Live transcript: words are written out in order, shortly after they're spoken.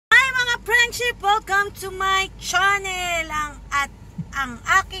friendship, welcome to my channel. Ang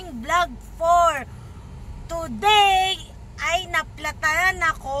aking vlog for today ay naplatanan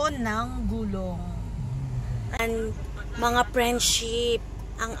ako ng gulong. And mga friendship,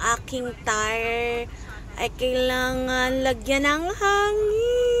 ang aking tire ay kailangan lagyan ng hangin.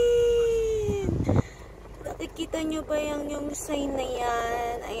 Nakikita nyo ba yung sign na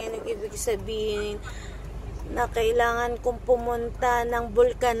yan? Ayan ang ibig sabihin na kailangan kong pumunta ng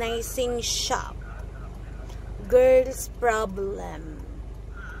vulcanizing shop. Girls problem.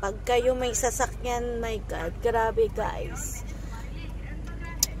 Pag kayo may sasakyan, my God, grabe guys.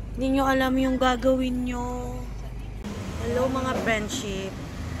 Hindi nyo alam yung gagawin nyo. Hello mga friendship.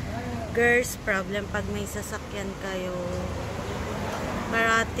 Girls problem pag may sasakyan kayo.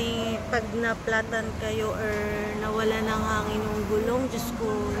 Marating pag naplatan kayo or nawala ng hangin yung gulong, Diyos ko,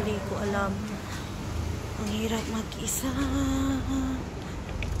 hindi ko alam. Ang hirap mag-isa.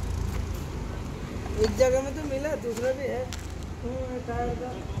 एक जगह में तो मिला, दूसरा भी है। टायर का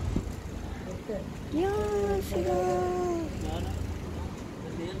Yan sila.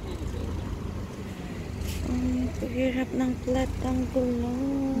 Ang hirap ng platang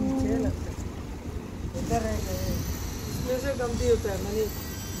gulong. इधर है, इसमें से कमती होता है, मानी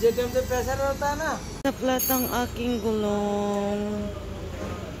जे टाइम से प्रेशर होता है ना। Sa platang aking gulong.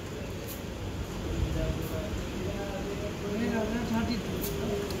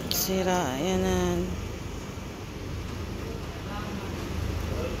 Sira, yan.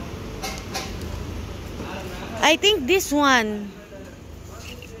 I think this one.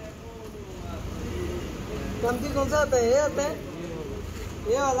 कमती कौन सा आता है? ये आता है,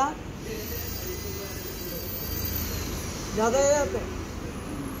 ये वाला ज्यादा ये आता है।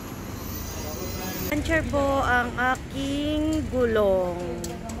 Puncture po ang aking gulong.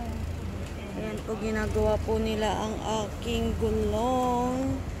 Ayan po, ginagawa po nila ang aking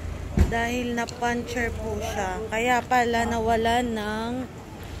gulong dahil na-puncture po siya. Kaya pala nawala ng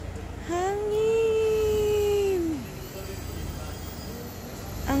hangin.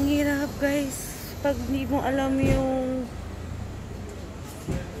 Ang hirap guys pag hindi mo alam yung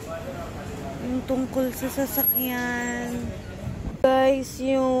tungkol sa sasakyan. Guys,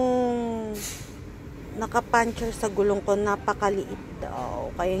 yung nakapuncture sa gulong ko napakaliit daw,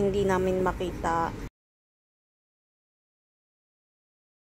 kaya hindi namin makita